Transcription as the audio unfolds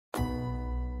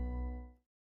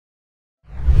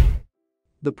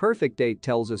The Perfect Date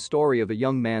tells a story of a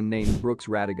young man named Brooks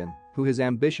Ratigan who has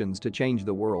ambitions to change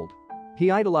the world.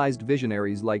 He idolized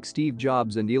visionaries like Steve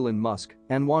Jobs and Elon Musk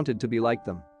and wanted to be like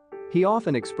them. He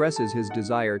often expresses his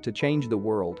desire to change the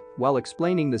world while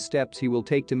explaining the steps he will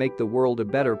take to make the world a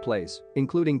better place,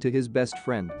 including to his best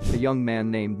friend, a young man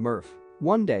named Murph.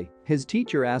 One day, his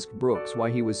teacher asked Brooks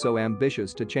why he was so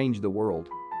ambitious to change the world.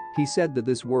 He said that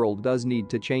this world does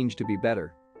need to change to be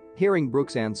better. Hearing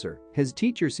Brooks' answer, his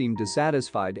teacher seemed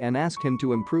dissatisfied and asked him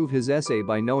to improve his essay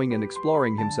by knowing and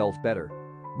exploring himself better.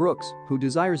 Brooks, who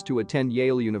desires to attend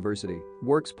Yale University,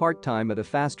 works part-time at a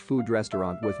fast food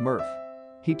restaurant with Murph.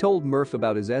 He told Murph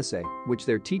about his essay, which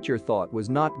their teacher thought was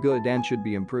not good and should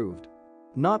be improved.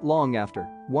 Not long after,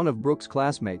 one of Brooks'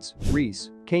 classmates,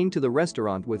 Reese, came to the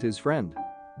restaurant with his friend.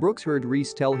 Brooks heard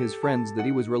Reese tell his friends that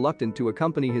he was reluctant to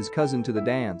accompany his cousin to the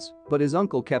dance, but his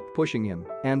uncle kept pushing him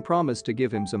and promised to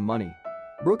give him some money.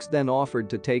 Brooks then offered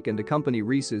to take and accompany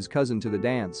Reese's cousin to the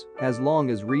dance, as long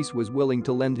as Reese was willing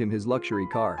to lend him his luxury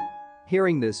car.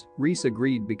 Hearing this, Reese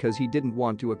agreed because he didn't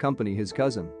want to accompany his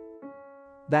cousin.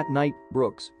 That night,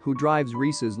 Brooks, who drives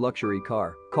Reese's luxury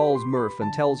car, calls Murph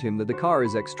and tells him that the car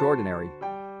is extraordinary.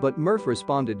 But Murph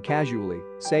responded casually,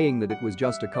 saying that it was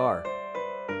just a car.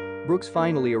 Brooks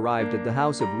finally arrived at the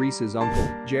house of Reese's uncle,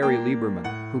 Jerry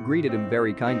Lieberman, who greeted him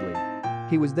very kindly.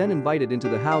 He was then invited into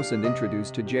the house and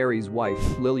introduced to Jerry's wife,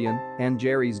 Lillian, and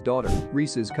Jerry's daughter,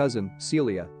 Reese's cousin,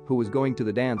 Celia, who was going to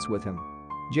the dance with him.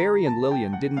 Jerry and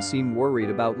Lillian didn't seem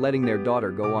worried about letting their daughter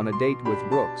go on a date with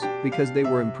Brooks because they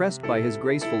were impressed by his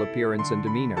graceful appearance and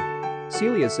demeanor.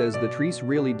 Celia says that Reese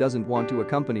really doesn't want to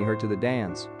accompany her to the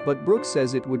dance, but Brooks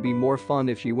says it would be more fun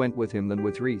if she went with him than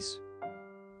with Reese.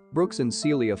 Brooks and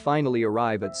Celia finally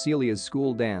arrive at Celia's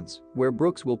school dance, where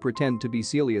Brooks will pretend to be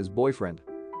Celia's boyfriend.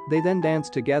 They then dance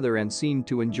together and seem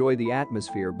to enjoy the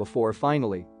atmosphere before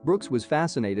finally, Brooks was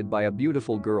fascinated by a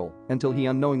beautiful girl until he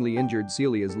unknowingly injured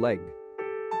Celia's leg.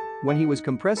 When he was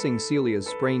compressing Celia's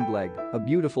sprained leg, a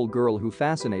beautiful girl who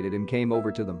fascinated him came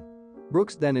over to them.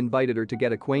 Brooks then invited her to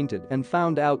get acquainted and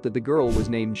found out that the girl was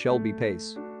named Shelby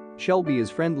Pace. Shelby is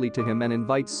friendly to him and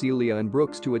invites Celia and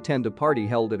Brooks to attend a party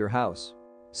held at her house.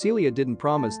 Celia didn't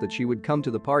promise that she would come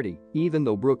to the party, even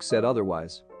though Brooks said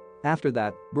otherwise. After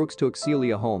that, Brooks took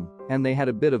Celia home, and they had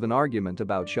a bit of an argument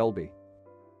about Shelby.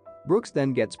 Brooks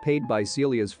then gets paid by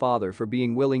Celia's father for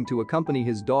being willing to accompany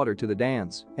his daughter to the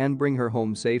dance and bring her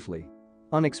home safely.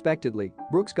 Unexpectedly,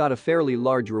 Brooks got a fairly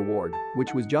large reward,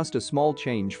 which was just a small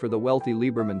change for the wealthy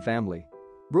Lieberman family.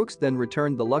 Brooks then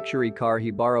returned the luxury car he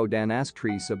borrowed and asked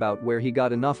Reese about where he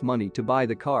got enough money to buy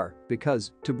the car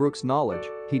because, to Brooks' knowledge,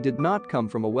 he did not come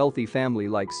from a wealthy family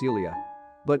like Celia.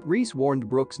 But Reese warned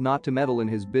Brooks not to meddle in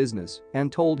his business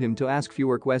and told him to ask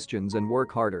fewer questions and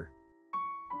work harder.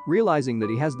 Realizing that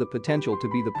he has the potential to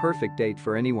be the perfect date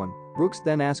for anyone, Brooks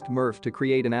then asked Murph to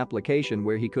create an application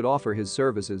where he could offer his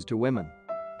services to women.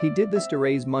 He did this to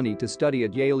raise money to study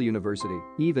at Yale University,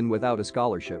 even without a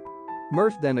scholarship.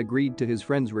 Murph then agreed to his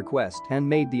friend's request and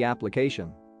made the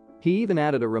application. He even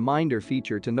added a reminder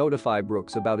feature to notify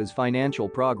Brooks about his financial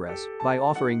progress by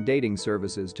offering dating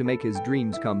services to make his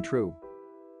dreams come true.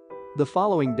 The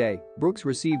following day, Brooks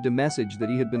received a message that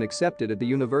he had been accepted at the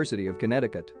University of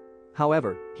Connecticut.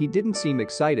 However, he didn't seem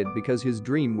excited because his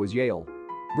dream was Yale.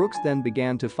 Brooks then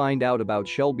began to find out about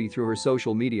Shelby through her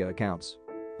social media accounts.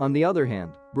 On the other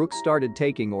hand, Brooks started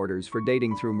taking orders for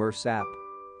dating through Murph's app.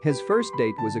 His first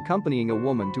date was accompanying a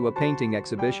woman to a painting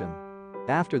exhibition.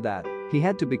 After that, he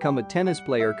had to become a tennis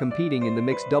player competing in the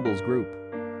mixed doubles group.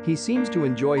 He seems to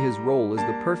enjoy his role as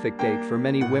the perfect date for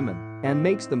many women and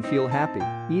makes them feel happy,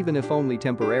 even if only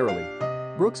temporarily.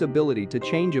 Brooks' ability to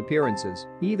change appearances,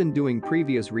 even doing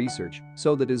previous research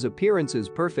so that his appearance is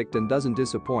perfect and doesn't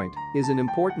disappoint, is an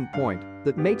important point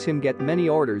that makes him get many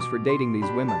orders for dating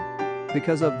these women.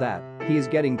 Because of that, he is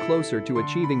getting closer to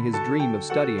achieving his dream of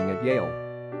studying at Yale.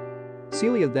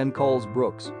 Celia then calls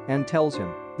Brooks and tells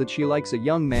him that she likes a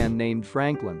young man named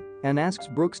Franklin and asks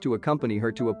Brooks to accompany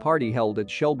her to a party held at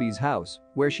Shelby's house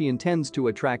where she intends to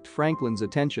attract Franklin's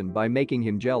attention by making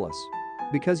him jealous.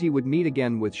 Because he would meet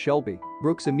again with Shelby,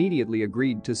 Brooks immediately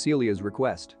agreed to Celia's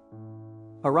request.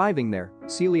 Arriving there,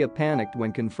 Celia panicked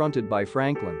when confronted by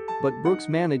Franklin, but Brooks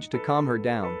managed to calm her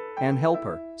down and help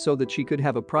her so that she could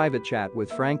have a private chat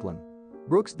with Franklin.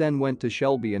 Brooks then went to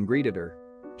Shelby and greeted her.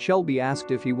 Shelby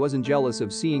asked if he wasn't jealous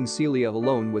of seeing Celia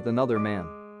alone with another man.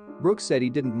 Brooks said he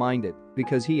didn't mind it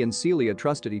because he and Celia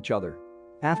trusted each other.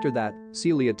 After that,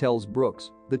 Celia tells Brooks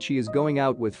that she is going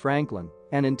out with Franklin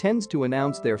and intends to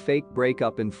announce their fake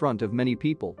breakup in front of many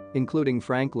people, including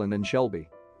Franklin and Shelby.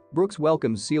 Brooks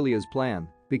welcomes Celia's plan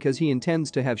because he intends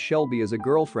to have Shelby as a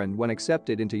girlfriend when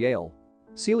accepted into Yale.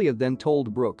 Celia then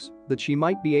told Brooks that she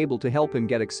might be able to help him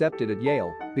get accepted at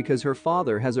Yale because her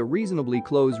father has a reasonably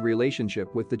close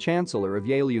relationship with the chancellor of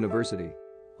Yale University.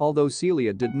 Although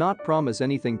Celia did not promise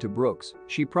anything to Brooks,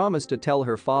 she promised to tell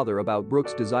her father about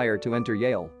Brooks' desire to enter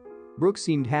Yale. Brooks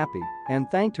seemed happy and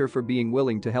thanked her for being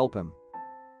willing to help him.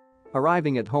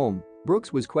 Arriving at home,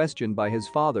 Brooks was questioned by his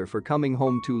father for coming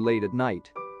home too late at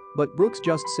night. But Brooks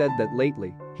just said that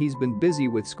lately, he's been busy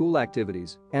with school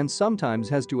activities and sometimes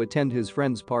has to attend his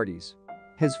friends' parties.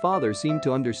 His father seemed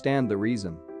to understand the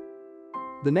reason.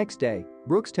 The next day,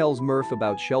 Brooks tells Murph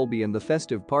about Shelby and the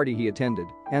festive party he attended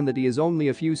and that he is only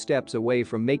a few steps away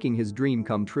from making his dream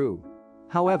come true.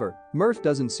 However, Murph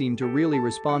doesn't seem to really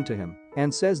respond to him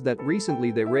and says that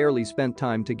recently they rarely spent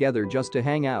time together just to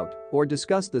hang out or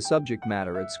discuss the subject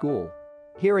matter at school.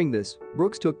 Hearing this,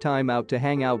 Brooks took time out to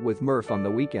hang out with Murph on the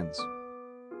weekends.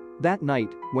 That night,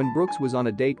 when Brooks was on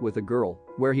a date with a girl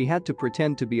where he had to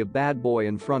pretend to be a bad boy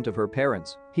in front of her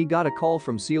parents, he got a call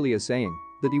from Celia saying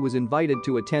that he was invited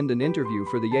to attend an interview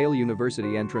for the Yale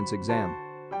University entrance exam.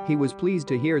 He was pleased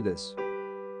to hear this.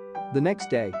 The next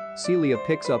day, Celia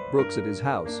picks up Brooks at his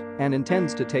house and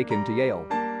intends to take him to Yale.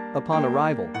 Upon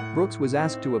arrival, Brooks was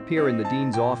asked to appear in the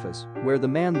dean's office, where the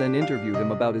man then interviewed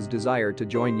him about his desire to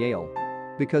join Yale.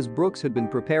 Because Brooks had been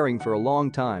preparing for a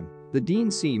long time, the dean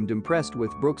seemed impressed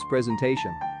with Brooks'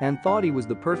 presentation and thought he was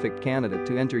the perfect candidate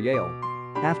to enter Yale.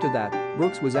 After that,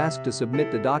 Brooks was asked to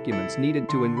submit the documents needed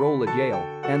to enroll at Yale,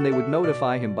 and they would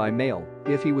notify him by mail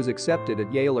if he was accepted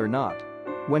at Yale or not.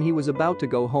 When he was about to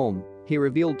go home, he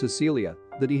revealed to Celia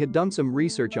that he had done some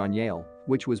research on Yale,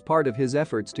 which was part of his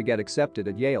efforts to get accepted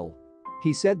at Yale.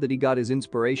 He said that he got his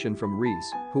inspiration from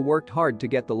Reese, who worked hard to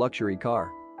get the luxury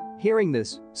car. Hearing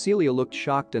this, Celia looked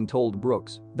shocked and told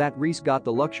Brooks that Reese got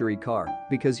the luxury car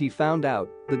because he found out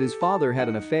that his father had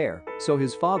an affair, so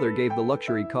his father gave the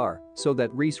luxury car so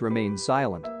that Reese remained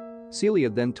silent.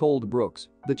 Celia then told Brooks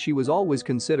that she was always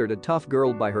considered a tough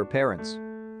girl by her parents.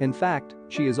 In fact,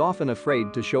 she is often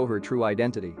afraid to show her true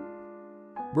identity.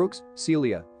 Brooks,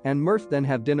 Celia, and Murph then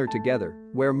have dinner together,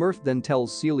 where Murph then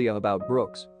tells Celia about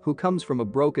Brooks, who comes from a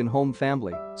broken home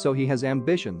family, so he has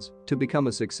ambitions to become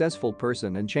a successful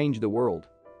person and change the world.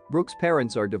 Brooks'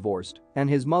 parents are divorced, and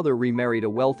his mother remarried a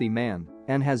wealthy man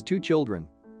and has 2 children.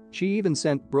 She even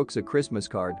sent Brooks a Christmas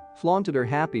card, flaunted her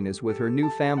happiness with her new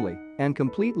family, and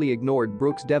completely ignored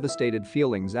Brooks' devastated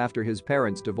feelings after his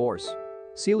parents' divorce.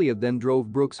 Celia then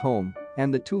drove Brooks home,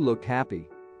 and the two looked happy.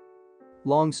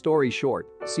 Long story short,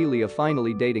 Celia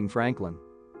finally dating Franklin.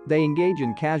 They engage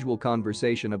in casual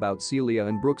conversation about Celia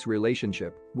and Brooks'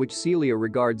 relationship, which Celia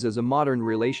regards as a modern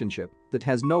relationship that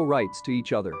has no rights to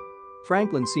each other.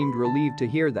 Franklin seemed relieved to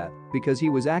hear that because he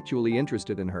was actually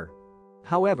interested in her.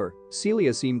 However,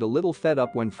 Celia seemed a little fed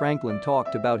up when Franklin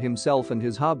talked about himself and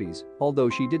his hobbies,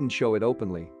 although she didn't show it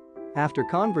openly. After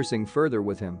conversing further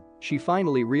with him, she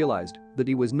finally realized that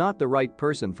he was not the right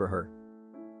person for her.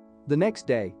 The next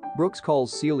day, Brooks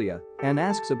calls Celia and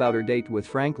asks about her date with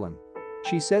Franklin.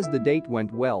 She says the date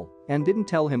went well and didn't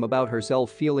tell him about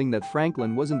herself, feeling that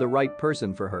Franklin wasn't the right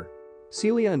person for her.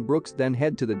 Celia and Brooks then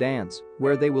head to the dance,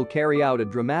 where they will carry out a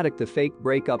dramatic fake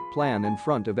breakup plan in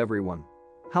front of everyone.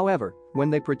 However,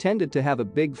 when they pretended to have a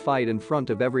big fight in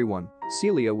front of everyone,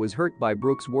 Celia was hurt by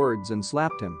Brooks' words and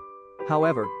slapped him.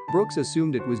 However, Brooks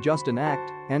assumed it was just an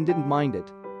act and didn't mind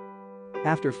it.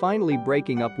 After finally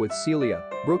breaking up with Celia,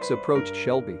 Brooks approached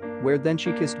Shelby, where then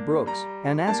she kissed Brooks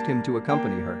and asked him to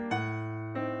accompany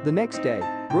her. The next day,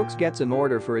 Brooks gets an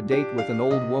order for a date with an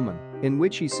old woman, in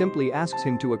which she simply asks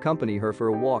him to accompany her for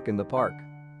a walk in the park.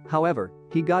 However,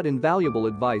 he got invaluable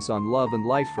advice on love and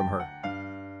life from her.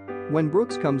 When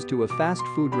Brooks comes to a fast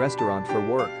food restaurant for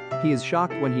work, he is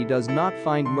shocked when he does not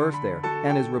find Murph there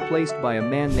and is replaced by a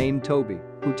man named Toby,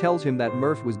 who tells him that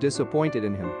Murph was disappointed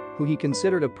in him, who he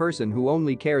considered a person who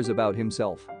only cares about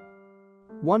himself.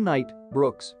 One night,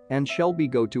 Brooks and Shelby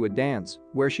go to a dance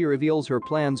where she reveals her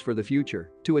plans for the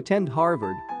future, to attend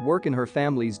Harvard, work in her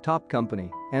family's top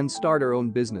company, and start her own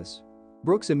business.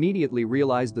 Brooks immediately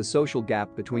realized the social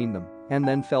gap between them and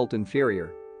then felt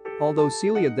inferior. Although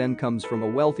Celia then comes from a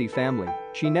wealthy family,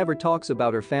 she never talks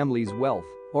about her family's wealth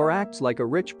or acts like a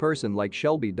rich person like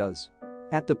Shelby does.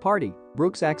 At the party,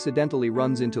 Brooks accidentally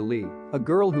runs into Lee, a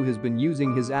girl who has been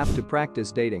using his app to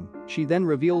practice dating. She then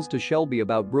reveals to Shelby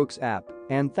about Brooks' app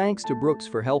and thanks to Brooks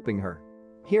for helping her.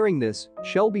 Hearing this,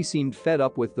 Shelby seemed fed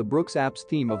up with the Brooks app's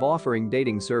theme of offering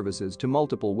dating services to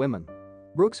multiple women.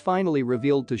 Brooks finally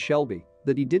revealed to Shelby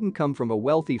that he didn't come from a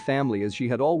wealthy family as she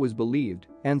had always believed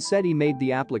and said he made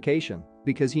the application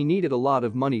because he needed a lot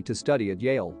of money to study at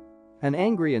Yale. An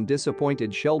angry and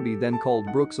disappointed Shelby then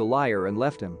called Brooks a liar and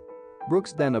left him.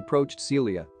 Brooks then approached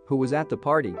Celia, who was at the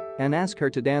party, and asked her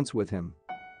to dance with him.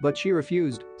 But she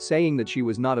refused, saying that she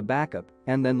was not a backup,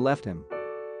 and then left him.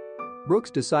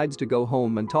 Brooks decides to go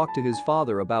home and talk to his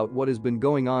father about what has been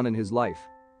going on in his life.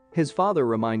 His father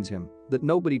reminds him that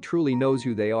nobody truly knows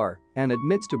who they are and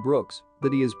admits to Brooks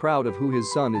that he is proud of who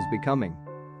his son is becoming.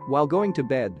 While going to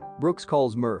bed, Brooks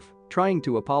calls Murph, trying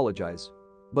to apologize.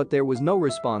 But there was no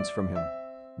response from him.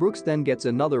 Brooks then gets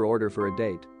another order for a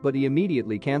date, but he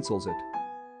immediately cancels it.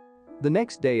 The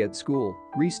next day at school,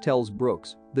 Reese tells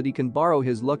Brooks that he can borrow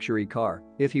his luxury car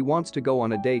if he wants to go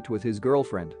on a date with his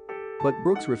girlfriend. But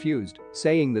Brooks refused,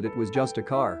 saying that it was just a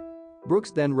car.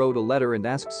 Brooks then wrote a letter and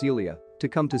asked Celia to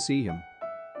come to see him.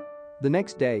 The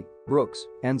next day, Brooks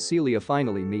and Celia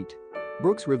finally meet.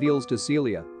 Brooks reveals to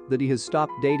Celia that he has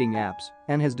stopped dating apps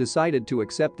and has decided to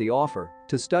accept the offer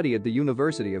to study at the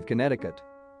University of Connecticut.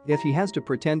 If he has to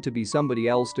pretend to be somebody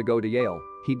else to go to Yale,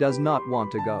 he does not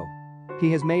want to go.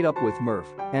 He has made up with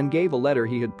Murph and gave a letter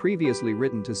he had previously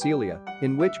written to Celia,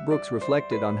 in which Brooks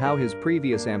reflected on how his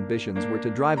previous ambitions were to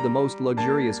drive the most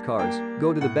luxurious cars,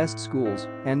 go to the best schools,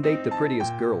 and date the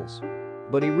prettiest girls.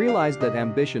 But he realized that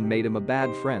ambition made him a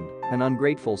bad friend, an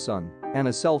ungrateful son, and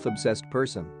a self-obsessed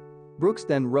person. Brooks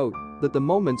then wrote that the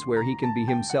moments where he can be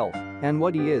himself and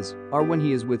what he is are when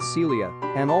he is with Celia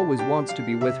and always wants to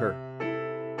be with her.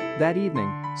 That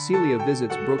evening, Celia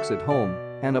visits Brooks at home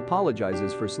and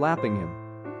apologizes for slapping him.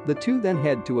 The two then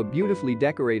head to a beautifully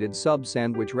decorated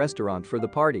sub-sandwich restaurant for the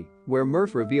party, where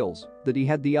Murph reveals that he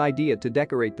had the idea to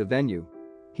decorate the venue.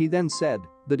 He then said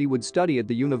that he would study at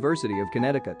the University of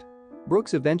Connecticut.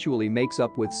 Brooks eventually makes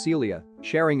up with Celia,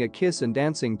 sharing a kiss and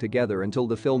dancing together until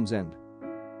the film's end.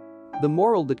 The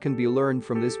moral that can be learned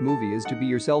from this movie is to be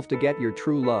yourself to get your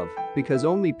true love, because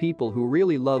only people who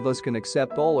really love us can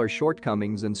accept all our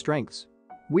shortcomings and strengths.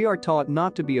 We are taught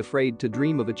not to be afraid to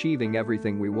dream of achieving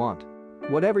everything we want.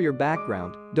 Whatever your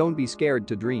background, don't be scared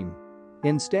to dream.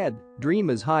 Instead,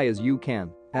 dream as high as you can,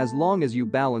 as long as you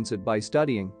balance it by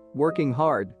studying, working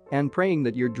hard, and praying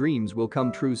that your dreams will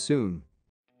come true soon.